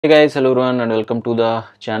Hey guys, hello everyone and welcome to the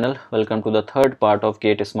channel. Welcome to the third part of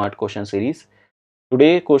GATE Smart Question series.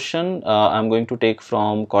 Today question I'm going to take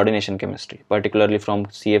from coordination chemistry, particularly from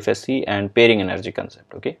CFSE and pairing energy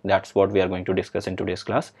concept. Okay, that's what we are going to discuss in today's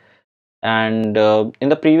class. And in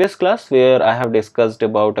the previous class where I have discussed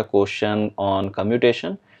about a question on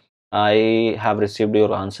commutation, I have received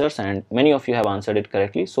your answers and many of you have answered it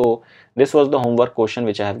correctly. So this was the homework question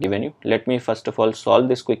which I have given you. Let me first of all solve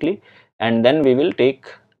this quickly and then we will take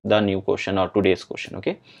the new question or today's question.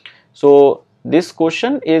 Okay, so this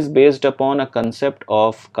question is based upon a concept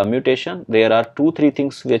of commutation. There are three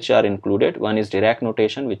things which are included. One is Dirac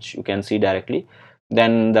notation, which you can see directly,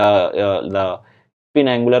 then the spin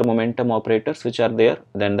angular momentum operators which are there,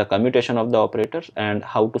 then the commutation of the operators and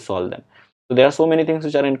how to solve them. So there are so many things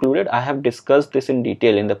which are included. I have discussed this in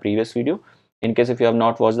detail in the previous video. In case if you have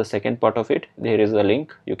not watched the second part of it, there is a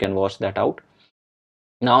link, you can watch that out.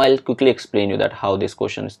 Now I'll quickly explain you that how this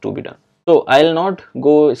question is to be done. So I'll not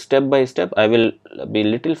go step by step, I will be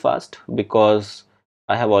little fast because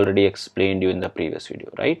I have already explained you in the previous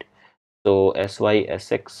video, right? So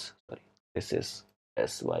SYSX, sorry, this is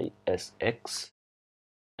SYSX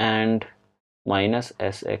and minus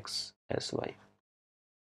SXSY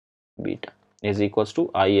beta is equals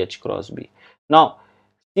to IH cross B. Now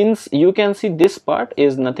since you can see this part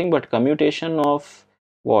is nothing but commutation of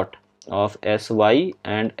what? Of SY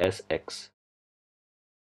and SX.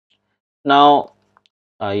 Now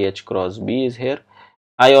IH cross B is here.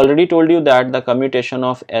 I already told you that the commutation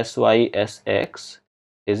of SY SX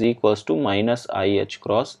is equals to minus IH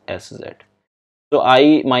cross SZ. So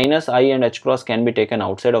I minus I and H cross can be taken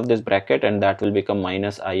outside of this bracket and that will become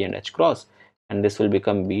minus I and H cross and this will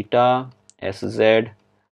become beta SZ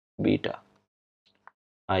beta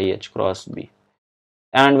IH cross B.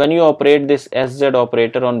 And when you operate this SZ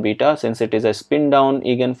operator on beta, since it is a spin down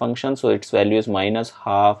eigenfunction, so its value is minus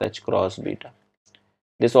half H cross beta.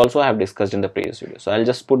 This also I have discussed in the previous video. So I'll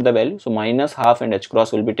just put the value. So minus half and H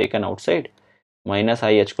cross will be taken outside. Minus I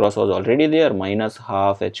H cross was already there. Minus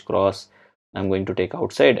half H cross I'm going to take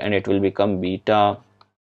outside and it will become beta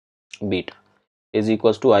beta is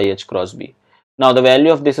equals to IH cross B. Now the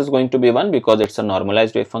value of this is going to be 1 because it's a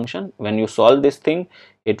normalized wave function. When you solve this thing,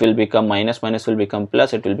 it will become minus minus will become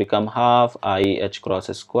plus, it will become half IH cross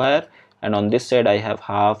square, and on this side I have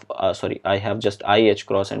half I have just IH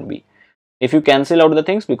cross and B. If you cancel out the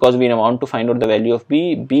things, because we want to find out the value of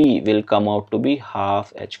B, B will come out to be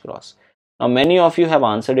half H cross. Now many of you have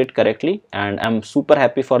answered it correctly and I'm super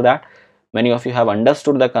happy for that. Many of you have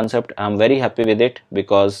understood the concept. I'm very happy with it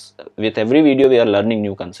because with every video we are learning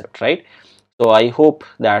new concept, right? So I hope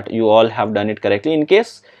that you all have done it correctly. In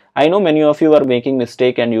case I know many of you are making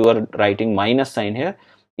mistake and you are writing minus sign here,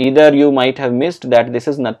 either you might have missed that this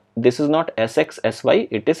is not SXSY,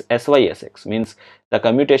 it is SYSX, means the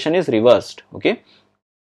commutation is reversed. Okay,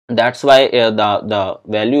 that's why the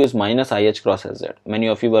value is minus IH cross SZ. Many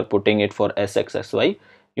of you were putting it for SXSY.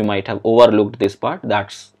 You might have overlooked this part.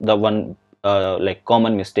 That's the one like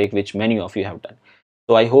common mistake which many of you have done.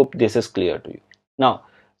 So I hope this is clear to you. Now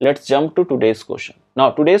let's jump to today's question. Now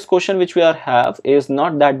today's question which we have is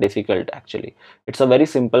not that difficult actually. It's a very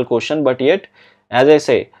simple question, but yet as I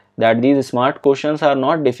say that these smart questions are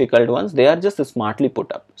not difficult ones, they are just smartly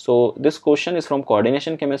put up. So this question is from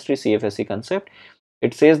coordination chemistry CFSE concept.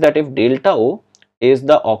 It says that if delta O is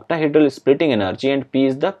the octahedral splitting energy and P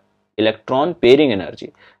is the electron pairing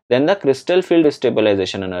energy, then the crystal field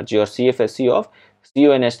stabilization energy or CFSE of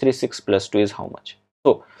CONH3 6+2 is how much?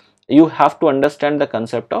 So you have to understand the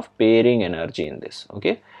concept of pairing energy in this.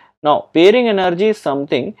 Okay, now pairing energy is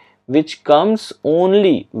something which comes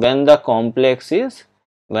only when the complex is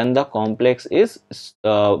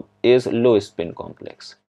low spin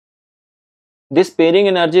complex. This pairing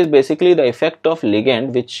energy is basically the effect of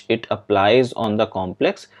ligand which it applies on the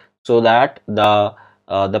complex so that the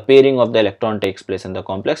pairing of the electron takes place in the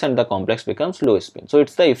complex and the complex becomes low spin. So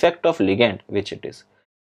it's the effect of ligand which it is.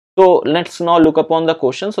 So let's now look upon the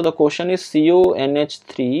question. So the question is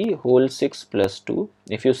CONH3 whole 6+2.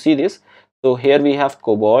 If you see this, so here we have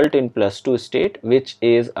cobalt in +2 state, which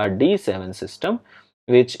is a D7 system,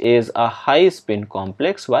 which is a high spin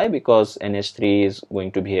complex. Why? Because NH3 is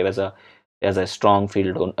going to behave as a strong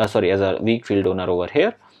field as a weak field donor over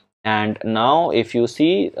here. And now if you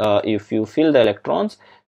see if you fill the electrons,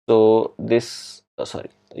 so this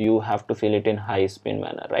you have to fill it in high spin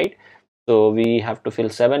manner, right? So we have to fill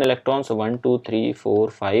 7 electrons, so 1 2 3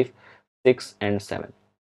 4 5 6 and 7.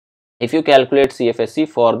 If you calculate CFSE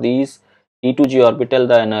for these E2G orbital,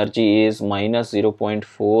 the energy is minus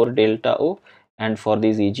 0.4 delta O, and for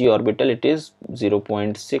these EG orbital it is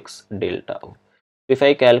 0.6 delta O. if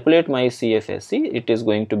I calculate my CFSE, it is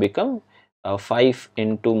going to become 5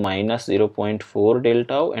 into minus 0.4 del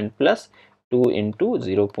tau and plus 2 into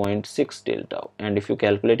 0.6 del tau, and if you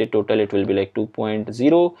calculate it total, it will be like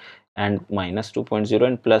 2.0 and minus 2.0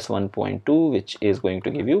 and plus 1.2, which is going to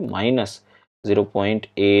give you minus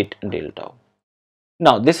 0.8 del tau.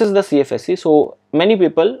 Now this is the CFSE. So many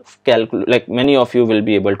people calculate, like many of you will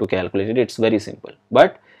be able to calculate it. It's very simple.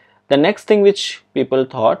 But the next thing which people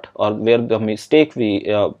thought, or where the mistake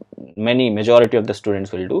majority of the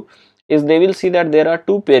students will do, is they will see that there are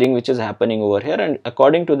two pairing which is happening over here, and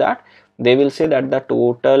according to that they will say that the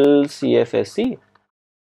total CFSE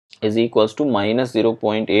is equals to minus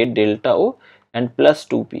 0.8 delta O and plus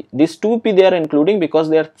 2p. This 2p they are including because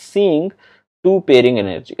they are seeing two pairing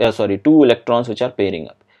energy, two electrons which are pairing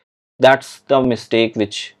up. That's the mistake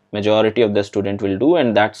which majority of the student will do,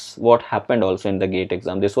 and that's what happened also in the GATE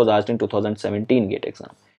exam. This was asked in 2017 GATE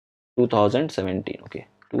exam. 2017, okay,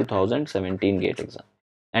 2017 GATE exam,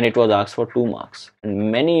 and it was asked for 2 marks,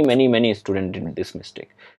 and many students did this mistake.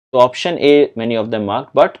 So option A, many of them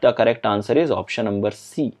marked, but the correct answer is option number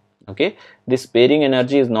C. Okay, this pairing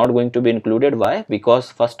energy is not going to be included. Why?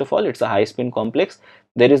 Because first of all, it's a high spin complex.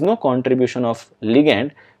 There is no contribution of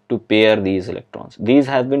ligand to pair these electrons. These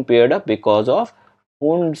have been paired up because of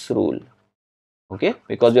Hund's rule. Okay,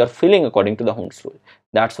 because you are filling according to the Hund's rule.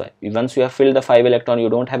 That's why once you have filled the 5 electron, you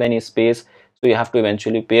don't have any space, so you have to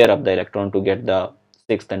eventually pair up the electron to get the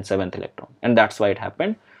 6th and 7th electron, and that's why it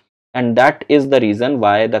happened. And that is the reason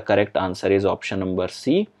why the correct answer is option number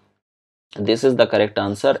C. This is the correct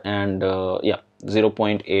answer, and yeah,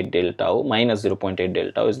 0.8 del tau, minus 0.8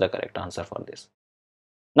 del tau is the correct answer for this.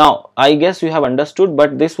 Now I guess you have understood,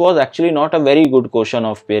 but this was actually not a very good question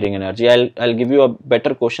of pairing energy. I'll give you a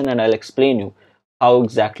better question and I'll explain you how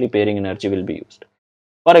exactly pairing energy will be used.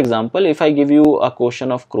 For example, if I give you a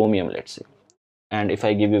question of chromium, let's say, and if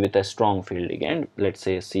I give you with a strong field ligand, let's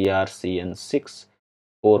say CrCN6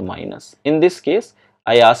 4 minus. In this case,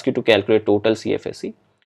 I ask you to calculate total CFSE.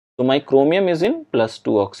 So my chromium is in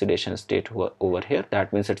 +2 oxidation state over here.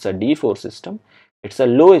 That means it's a D4 system. It's a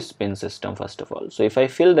low spin system first of all. So if I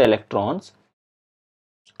fill the electrons,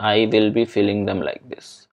 I will be filling them like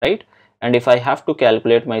this, right? And if I have to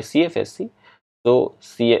calculate my CFSE, so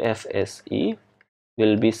CFSE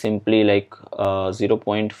will be simply like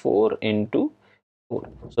 0.4 into 4.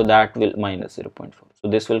 So that will minus 0.4. So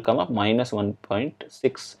this will come up minus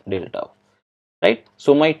 1.6 del tau. Right.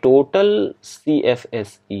 So my total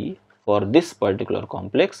CFSE for this particular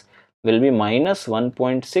complex will be minus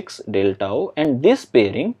 1.6 del tau, and this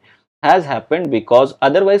pairing has happened because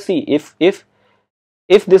otherwise, see, if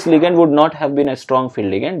this ligand would not have been a strong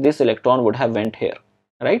field ligand, this electron would have went here,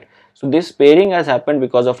 right? So this pairing has happened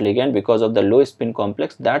because of ligand, because of the low spin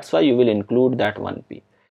complex. That's why you will include that 1p.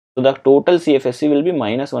 So the total CFSE will be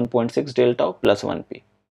minus 1.6 del tau plus 1p.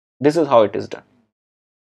 This is how it is done.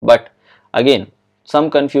 But again, some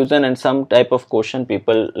confusion and some type of question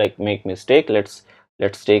people like make mistake.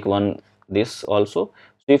 Let's take this also.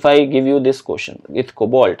 So if I give you this question with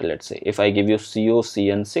cobalt, let's say if I give you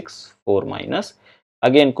COCN6 4 minus,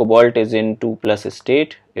 again cobalt is in 2 plus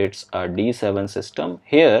state, it's a D7 system.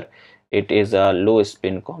 Here it is a low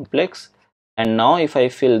spin complex, and now if I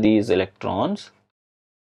fill these electrons,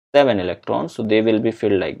 7 electrons, so they will be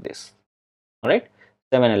filled like this. All right,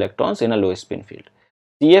 7 electrons in a low spin field.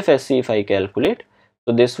 CFSE, if I calculate,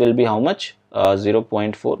 so this will be how much?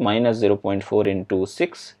 0.4 minus 0.4 into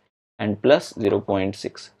 6 and plus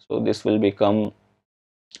 0.6. So this will become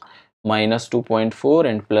minus 2.4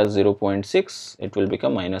 and plus 0.6. It will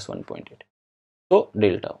become minus 1.8. So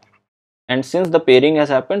del tau. And since the pairing has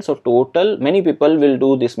happened, so total, many people will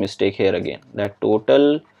do this mistake here again, that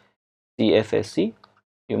total CFSE,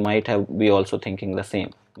 you might have be also thinking the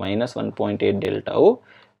same, minus 1.8 del tau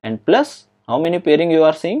and plus how many pairing you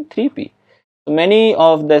are saying? 3p. So many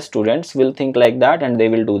of the students will think like that and they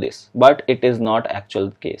will do this, but it is not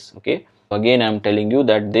actual case. Okay, again I am telling you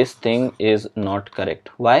that this thing is not correct.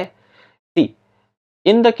 Why? See,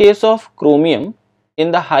 in the case of chromium,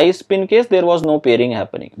 in the high spin case there was no pairing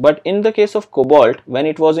happening, but in the case of cobalt, when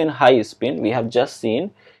it was in high spin, we have just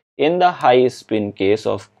seen in the high spin case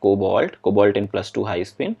of cobalt in +2 high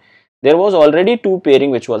spin, there was already 2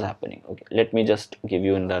 pairing which was happening. Okay, let me just give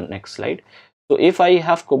you in the next slide. So if I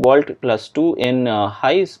have cobalt +2 in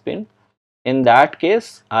high spin, in that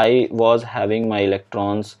case I was having my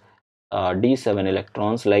electrons D7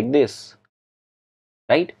 electrons like this,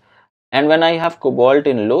 right? And when I have cobalt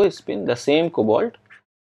in low spin, the same cobalt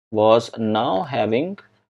was now having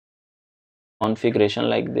configuration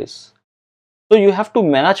like this. So you have to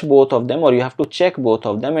match both of them, or you have to check both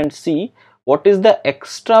of them and see what is the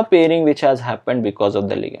extra pairing which has happened because of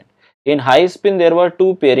the ligand. In high spin there were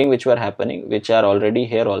two pairing which were happening, which are already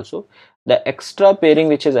here also. The extra pairing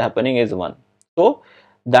which is happening is 1. So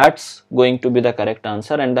that's going to be the correct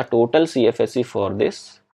answer, and the total CFSE for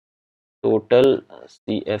this, total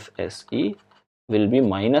CFSE will be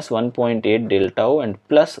minus 1.8 delta O and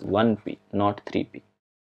plus 1p, not 3p.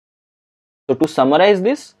 So to summarize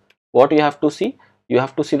this, what you have to see? You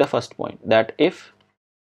have to see the first point, that if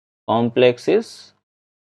complex is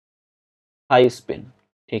high spin,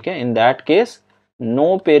 okay, in that case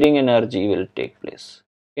no pairing energy will take place.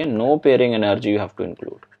 Okay, no pairing energy you have to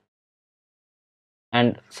include.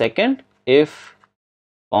 And second, if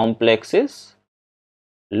complex is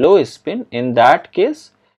low spin, in that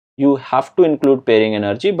case you have to include pairing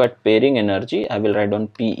energy, but pairing energy I will write on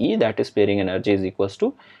PE, that is pairing energy is equals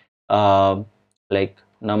to like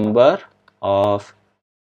number of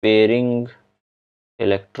pairing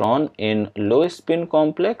electron in low spin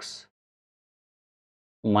complex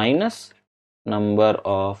minus number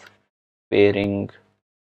of pairing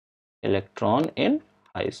electron in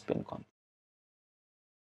high spin complex.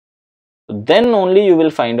 So then only you will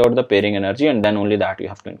find out the pairing energy, and then only that you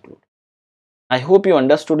have to include. I hope you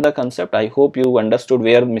understood the concept. I hope you understood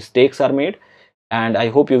where mistakes are made, and I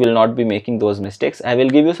hope you will not be making those mistakes. I will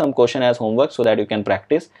give you some question as homework so that you can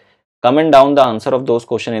practice. Comment down the answer of those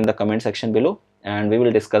questions in the comment section below, and we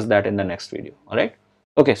will discuss that in the next video. Alright.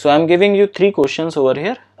 Okay, so I am giving you 3 questions over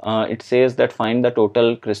here. It says that find the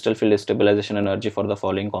total crystal field stabilization energy for the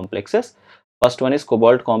following complexes. First one is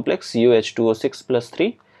cobalt complex CuH2O6 plus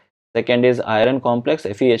 3. Second is iron complex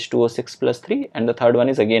FeH2O6 plus 3, and the third one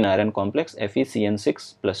is again iron complex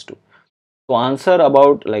FeCN6 plus 2. So answer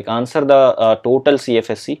the total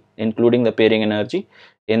CFSE including the pairing energy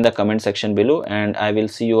in the comment section below, and I will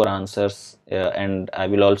see your answers and I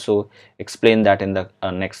will also explain that in the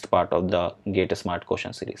next part of the Get Smart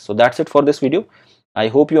question series. So that's it for this video. I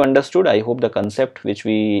hope you understood. I hope the concept which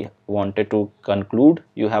we wanted to conclude,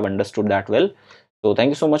 you have understood that well. So thank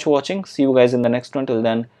you so much for watching. See you guys in the next one. Till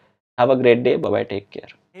then, have a great day. Bye bye. Take care.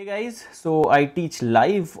 Hey guys, so I teach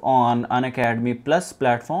live on Unacademy Plus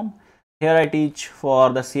platform. Here I teach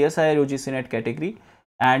for the CSIR UGC NET category,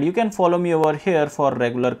 and you can follow me over here for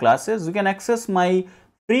regular classes. You can access my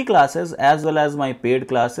free classes as well as my paid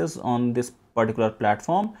classes on this particular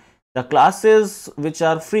platform. The classes which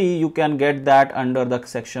are free, you can get that under the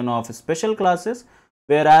section of special classes,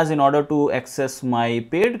 whereas in order to access my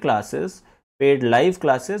paid classes, paid live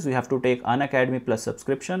classes, you have to take Unacademy Plus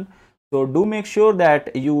subscription. So do make sure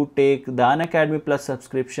that you take the Unacademy Plus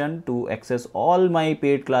subscription to access all my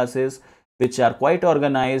paid classes, which are quite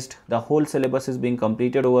organized. The whole syllabus is being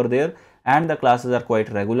completed over there, and the classes are quite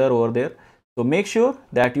regular over there. So make sure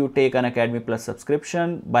that you take Unacademy Plus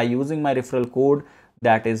subscription by using my referral code,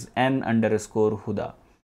 that is N_Huda.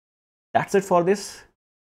 That's it for this.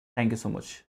 Thank you so much.